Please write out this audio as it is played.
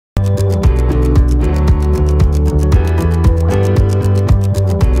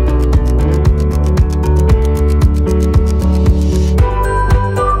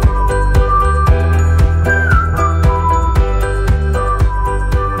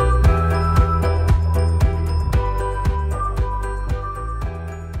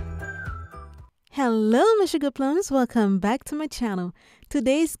sugar plums, welcome back to my channel.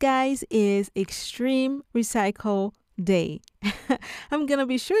 Today's guys is extreme recycle day. I'm gonna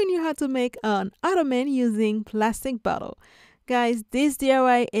be showing you how to make an ottoman using plastic bottle. Guys, this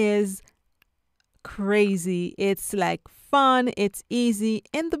DIY is crazy. It's like fun, it's easy,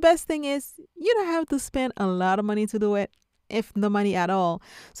 and the best thing is you don't have to spend a lot of money to do it, if no money at all.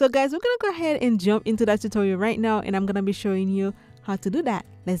 So guys, we're gonna go ahead and jump into that tutorial right now, and I'm gonna be showing you how to do that.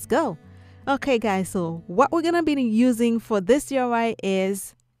 Let's go. Okay guys, so what we're gonna be using for this DIY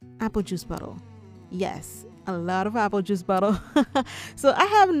is apple juice bottle. Yes, a lot of apple juice bottle. So I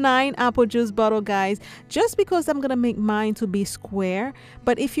have 9 apple juice bottle, guys, just because I'm gonna make mine to be square.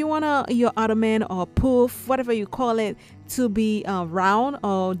 But if you wanna your ottoman or poof, whatever you call it, to be round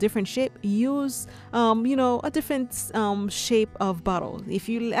or different shape, use you know, a different shape of bottle. If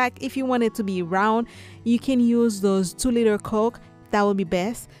you want it to be round, you can use those 2-liter Coke. That would be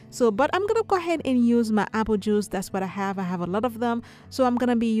best. So but I'm gonna go ahead and use my apple juice. That's what I have a lot of them, so I'm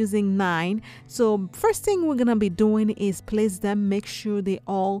gonna be using 9. So first thing we're gonna be doing is place them, make sure they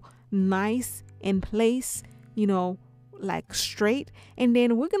all nice in place, you know, like straight. And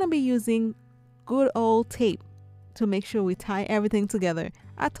then we're gonna be using good old tape to make sure we tie everything together.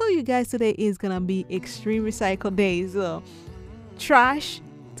 I told you guys today is gonna be extreme recycle day, so trash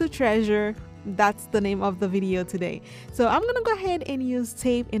to treasure, that's the name of the video today. So I'm gonna go ahead and use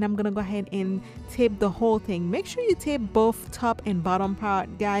tape, and I'm gonna go ahead and tape the whole thing. Make sure you tape both top and bottom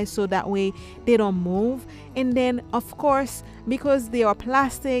part, guys, so that way they don't move. And then of course, because they are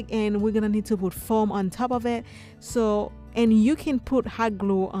plastic and we're gonna need to put foam on top of it, so and you can put hot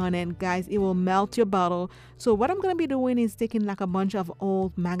glue on it, guys, it will melt your bottle. So what I'm gonna be doing is taking like a bunch of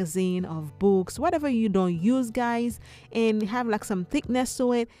old magazine of books, whatever you don't use, guys, and have like some thickness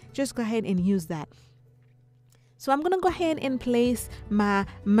to it, just go ahead and use that. So I'm gonna go ahead and place my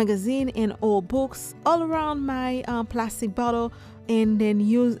magazine and old books all around my plastic bottle, and then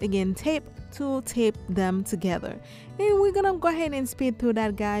use again tape to tape them together. And we're gonna go ahead and speed through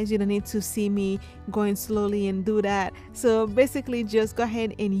that, guys. You don't need to see me going slowly and do that. So basically just go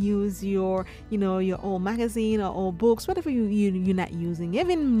ahead and use your, you know, your old magazine or old books, whatever you're not using.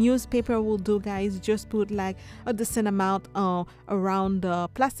 Even newspaper will do, guys. Just put like a decent amount around the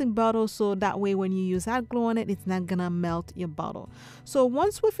plastic bottle, so that way when you use hot glue on it, it's not gonna melt your bottle. So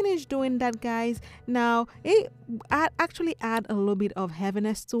once we finish doing that, guys, now I actually add a little bit of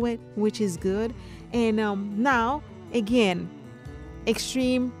heaviness to it, which is good. And now again,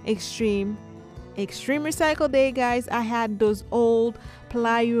 extreme recycle day, guys. I had those old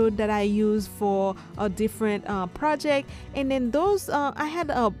plywood that I used for a different project, and then those I had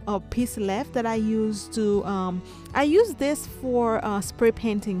a piece left that I used to I use this for spray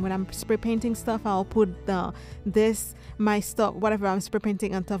painting. When I'm spray painting stuff, I'll put my stuff, whatever I'm spray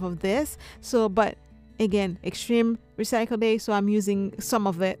painting, on top of this. So but again, extreme recycle day, so I'm using some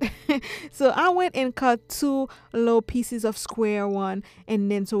of it. So I went and cut 2 low pieces of square one,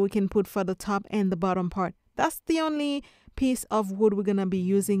 and then so we can put for the top and the bottom part. That's the only piece of wood we're gonna be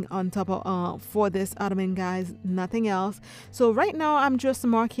using on top of for this ottoman, guys, nothing else. So right now I'm just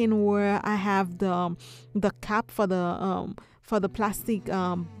marking where I have the cap for the plastic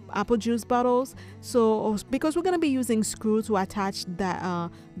apple juice bottles. So because we're gonna be using screw to attach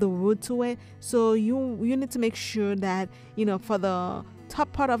that the wood to it, so you need to make sure that, you know, for the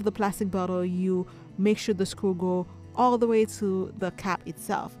top part of the plastic bottle, you make sure the screw go all the way to the cap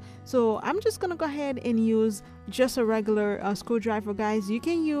itself. So I'm just gonna go ahead and use just a regular screwdriver, guys. You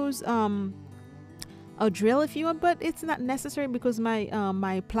can use a drill if you want, but it's not necessary because my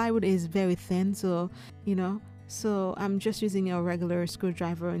my plywood is very thin, so you know. So I'm just using a regular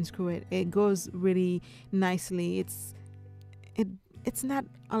screwdriver and screw it. It goes really nicely. It's not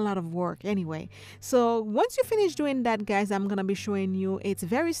a lot of work anyway. So once you finish doing that, guys, I'm gonna be showing you, it's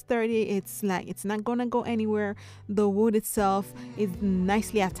very sturdy. It's like it's not gonna go anywhere. The wood itself is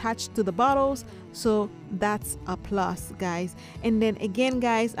nicely attached to the bottles, so that's a plus, guys. And then again,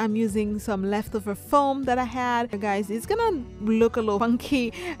 guys, I'm using some leftover foam that I had. Guys, it's gonna look a little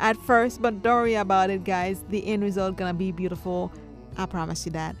funky at first, but don't worry about it, guys. The end result gonna be beautiful, I promise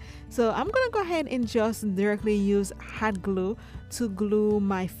you that. So I'm gonna go ahead and just directly use hot glue to glue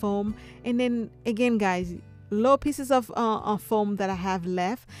my foam. And then again, guys, low pieces of foam that I have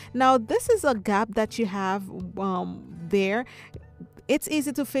left. Now this is a gap that you have there. It's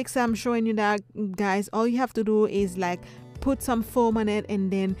easy to fix. I'm showing you that, guys. All you have to do is like put some foam on it, and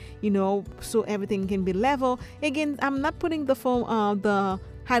then, you know, so everything can be level. Again, I'm not putting the foam the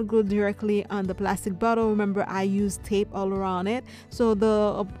hot glue directly on the plastic bottle. Remember, I use tape all around it,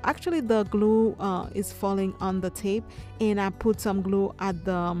 so actually the glue is falling on the tape, and I put some glue at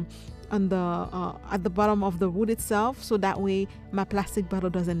the at the bottom of the wood itself, so that way my plastic bottle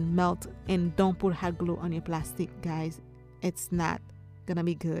doesn't melt. And don't put hot glue on your plastic, guys. It's not gonna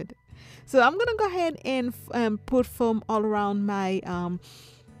be good. So I'm gonna go ahead and put foam all around my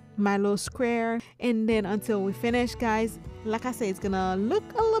my little square, and then until we finish, guys, like I said, it's gonna look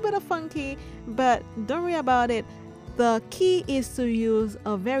a little bit of funky, but don't worry about it. The key is to use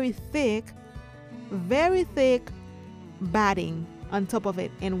a very thick batting on top of it,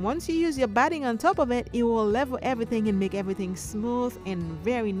 and once you use your batting on top of it, it will level everything and make everything smooth and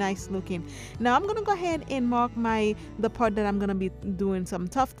very nice looking. Now I'm gonna go ahead and mark the part that I'm gonna be doing some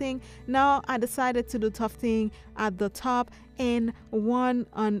tufting. Now I decided to do tufting at the top and one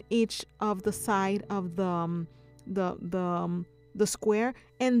on each of the side of the square,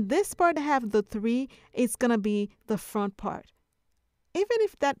 and this part I have the 3, it's gonna be the front part. Even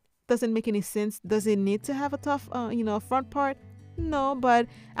if that doesn't make any sense, does it need to have a front part? No, but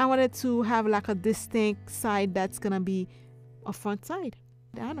I wanted to have like a distinct side that's gonna be a front side.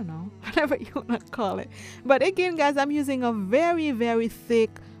 I don't know, whatever you wanna call it. But again, guys, I'm using a very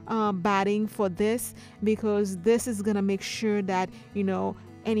thick batting for this, because this is gonna make sure that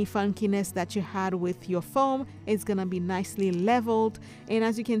any funkiness that you had with your foam is gonna be nicely leveled. And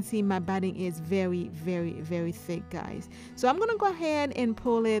as you can see, my batting is very thick, guys. So I'm gonna go ahead and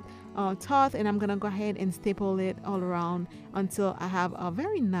pull it taut, and I'm gonna go ahead and staple it all around until I have a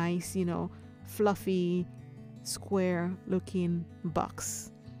very nice, fluffy, square looking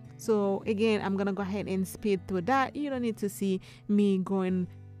box. So again, I'm gonna go ahead and speed through that. You don't need to see me going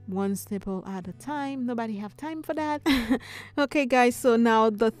one staple at a time. Nobody have time for that. Okay, guys, so now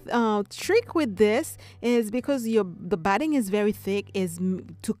the trick with this is, because the batting is very thick, is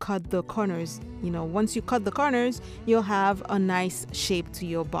to cut the corners. Once you cut the corners, you'll have a nice shape to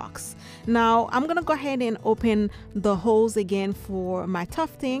your box. Now I'm gonna go ahead and open the holes again for my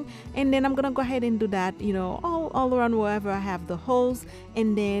tufting, and then I'm gonna go ahead and do that all around wherever I have the holes,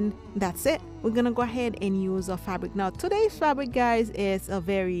 and then that's it. We're gonna go ahead and use our fabric. Now today's fabric, guys, is a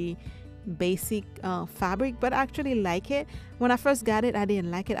very basic fabric, but I actually like it. When I first got it, I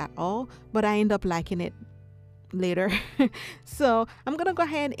didn't like it at all, but I end up liking it later. So I'm gonna go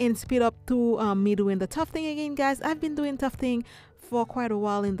ahead and speed up to me doing the tufting again, guys. I've been doing tufting for quite a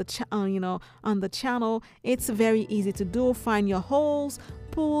while in the on the channel. It's very easy to do. Find your holes,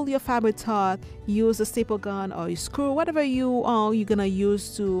 pull your fabric taut, use a staple gun or a screw, whatever you're gonna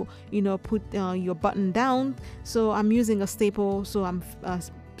use to put your button down. So I'm using a staple, so I'm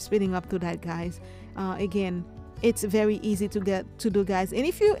speeding up to that, guys. Again, it's very easy to do, guys. And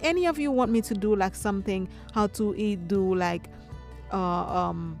if any of you want me to do like something, how to do like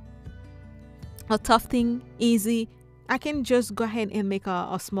a tufting easy, I can just go ahead and make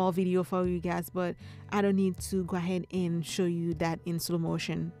a small video for you guys, but I don't need to go ahead and show you that in slow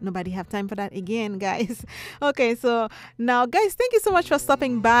motion. Nobody have time for that again, guys. Okay, so now, guys, thank you so much for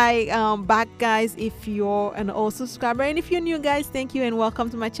stopping by back, guys, if you're an old subscriber. And if you're new, guys, thank you and welcome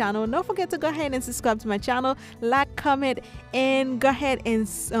to my channel. Don't forget to go ahead and subscribe to my channel, like, comment, and go ahead and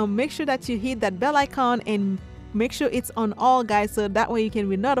make sure that you hit that bell icon and make sure it's on all, guys, so that way you can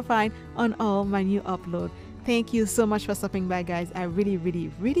be notified on all my new upload. Thank you so much for stopping by, guys. I really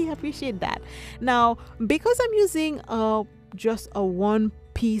appreciate that. Now, because I'm using just a one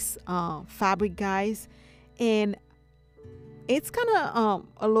piece fabric, guys, and it's kind of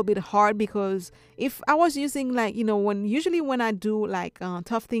a little bit hard, because if I was using like usually when I do like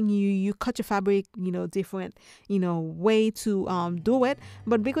tufting, you cut your fabric different way to do it.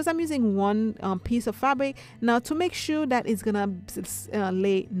 But because I'm using one piece of fabric now, to make sure that it's gonna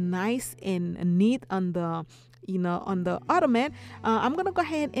lay nice and neat on the on the ottoman, I'm gonna go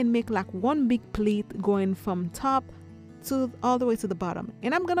ahead and make like one big pleat going from top to all the way to the bottom,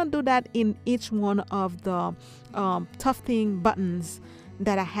 and I'm gonna do that in each one of the tufting buttons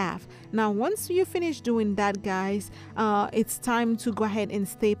that I have. Now once you finish doing that, guys, it's time to go ahead and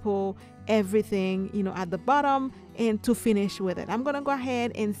staple everything at the bottom, and to finish with it, I'm gonna go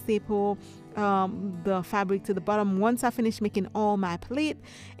ahead and staple the fabric to the bottom once I finish making all my pleat.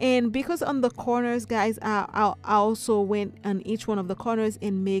 And because on the corners, guys, I also went on each one of the corners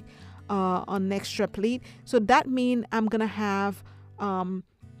and make an extra pleat. So that means I'm gonna have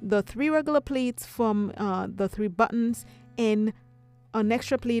the 3 regular pleats from the 3 buttons and an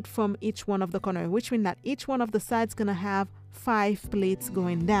extra pleat from each one of the corners, which means that each one of the sides gonna have 5 pleats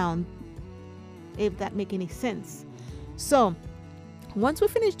going down, if that make any sense. So once we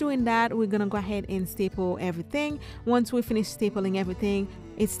finish doing that, we're gonna go ahead and staple everything. Once we finish stapling everything,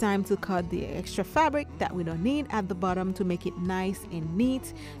 it's time to cut the extra fabric that we don't need at the bottom to make it nice and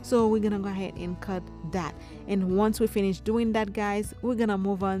neat. So we're gonna go ahead and cut that, and once we finish doing that, guys, we're gonna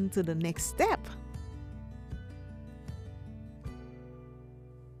move on to the next step.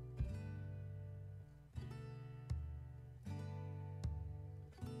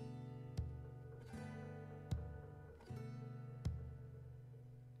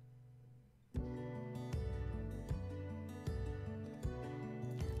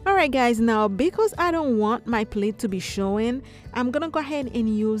 Alright guys, now because I don't want my plate to be showing, I'm gonna go ahead and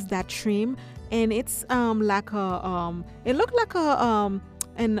use that trim, and it's like a it looked like a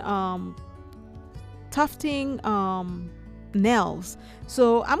tufting nails.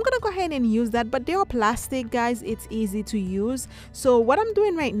 So I'm gonna go ahead and use that, but they are plastic, guys. It's easy to use. So what I'm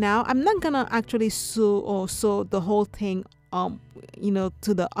doing right now, I'm not gonna actually sew the whole thing you know,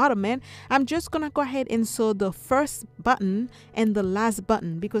 to the ottoman. I'm just gonna go ahead and sew the first button and the last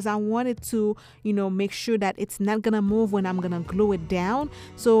button because I wanted to, you know, make sure that it's not gonna move when I'm gonna glue it down.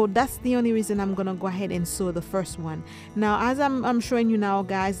 So that's the only reason I'm gonna go ahead and sew the first one. Now as I'm showing you now,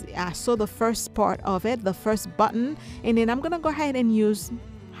 guys, I sew the first part of it, the first button, and then I'm gonna go ahead and use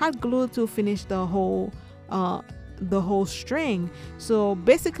hot glue to finish the whole string. So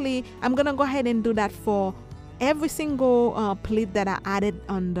basically I'm gonna go ahead and do that for every single pleat that I added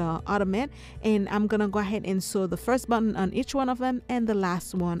on the ottoman, and I'm gonna go ahead and sew the first button on each one of them and the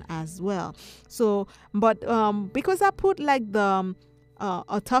last one as well. So but because I put like the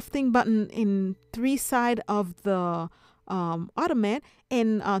a tufting button in 3 sides of the ottoman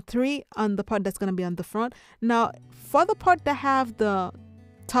and 3 on the part that's gonna be on the front. Now for the part that have the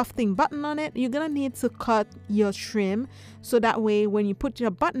tufting button on it, you're gonna need to cut your trim so that way when you put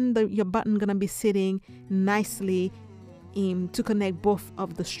your button, your button gonna be nicely to connect both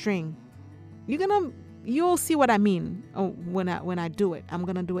of the string. You'll see what I mean when I do it. I'm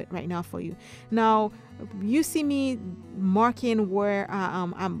gonna do it right now for you. Now you see me marking where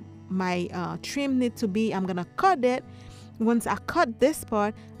my trim need to be. I'm gonna cut it. Once I cut this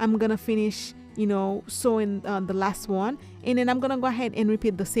part, I'm gonna finish, you know, sewing the last one, and then I'm gonna go ahead and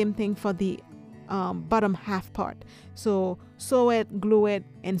repeat the same thing for the bottom half part. So sew it, glue it,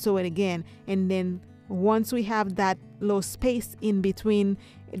 and sew it again, and then once we have that little space in between,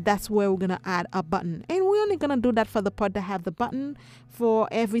 that's where we're gonna add a button. And we're only gonna do that for the part that have the button. For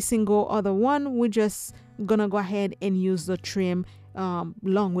every single other one, we're just gonna go ahead and use the trim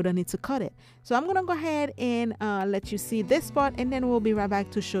long. We don't need to cut it. So I'm gonna go ahead and let you see this part, and then we'll be right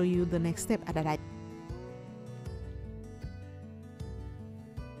back to show you the next step that I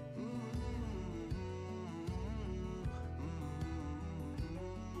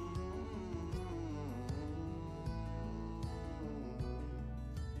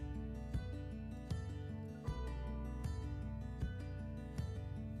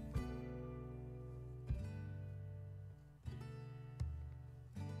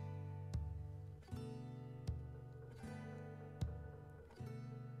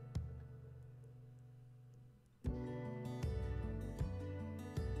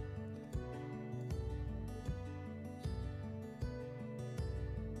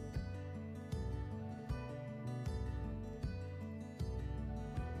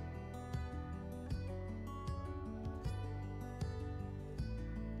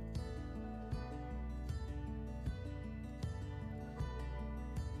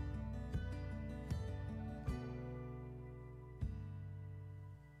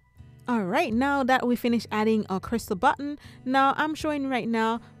Alright, now that we finished adding a crystal button, now I'm showing right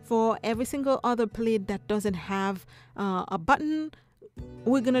now for every single other plate that doesn't have a button,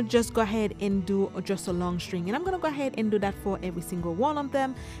 we're gonna just go ahead and do just a long string, and I'm gonna go ahead and do that for every single one of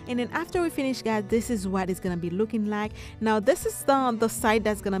them. And then after we finish, guys, this is what it's gonna be looking like. Now this is the side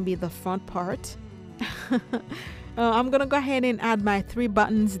that's gonna be the front part. I'm gonna go ahead and add my 3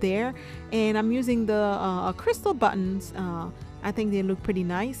 buttons there, and I'm using the crystal buttons. I think they look pretty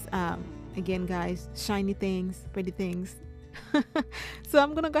nice. Again, guys, shiny things, pretty things. So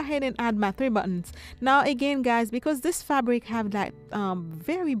I'm gonna go ahead and add my 3 buttons. Now again, guys, because this fabric have that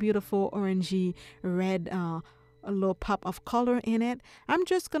very beautiful orangey red a little pop of color in it, I'm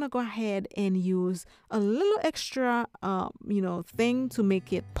just gonna go ahead and use a little extra you know, thing to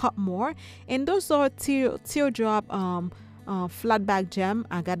make it pop more. And those are teardrop flat back gem.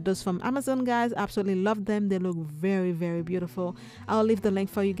 I got those from Amazon, guys. Absolutely love them. They look very, very beautiful. I'll leave the link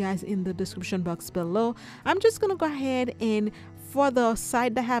for you guys in the description box below. I'm just gonna go ahead and for the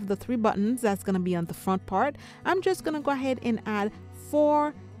side that have the 3 buttons, that's gonna be on the front part, I'm just gonna go ahead and add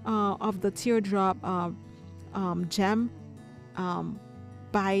 4 of the teardrop gem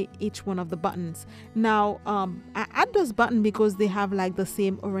by each one of the buttons. Now I add those buttons because they have like the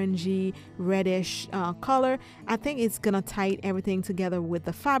same orangey reddish color. I think it's gonna tie everything together with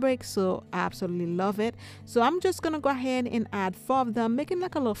the fabric, so I absolutely love it. So I'm just gonna go ahead and add 4 of them, making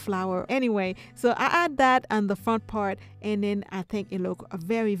like a little flower. Anyway, so I add that on the front part, and then I think it look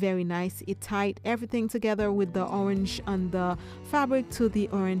very, very nice. It tied everything together with the orange on the fabric to the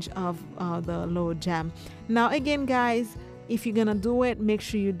orange of the lower jam. Now again, guys, if you're gonna do it, make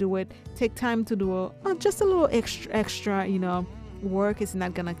sure you do it. Take time to do just a little extra, you know, work. It's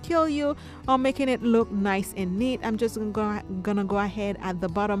not gonna kill you or making it look nice and neat. I'm just gonna go ahead at the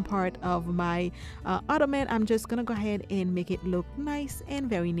bottom part of my ottoman. I'm just gonna go ahead and make it look nice and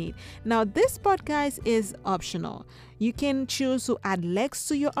very neat. Now this part, guys, is optional. You can choose to add legs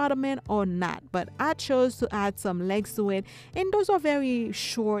to your ottoman or not, but I chose to add some legs to it, and those are very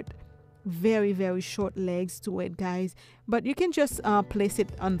short, very, very short legs to it, guys. But you can just place it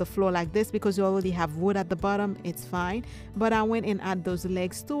on the floor like this because you already have wood at the bottom. It's fine, but I went and add those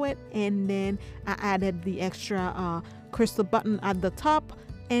legs to it, and then I added the extra crystal button at the top,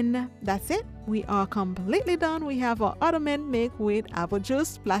 and that's it. We are completely done. We have our ottoman made with apple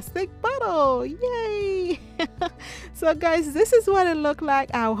juice plastic bottle. Yay! So guys, this is what it looked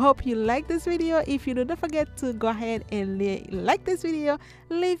like. I hope you like this video. If you do, don't forget to go ahead and like this video,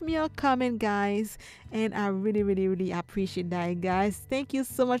 leave me a comment, guys, and I really, really, really appreciate that, guys. Thank you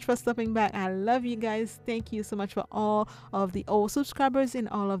so much for stopping back. I love you guys. Thank you so much for all of the old subscribers and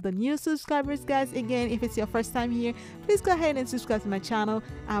all of the new subscribers, guys. Again, if it's your first time here, please go ahead and subscribe to my channel.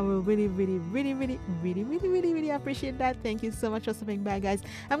 I will really, really, really appreciate that. Thank you so much for stopping by, guys.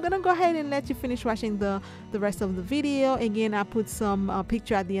 I'm gonna go ahead and let you finish watching the rest of the video. Again, I put some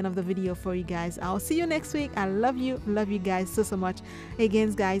picture at the end of the video for you guys. I'll see you next week. I love you guys so much.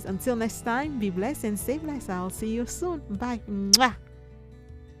 Again, guys, until next time, be blessed and stay blessed. I'll see you soon. Bye. Mwah.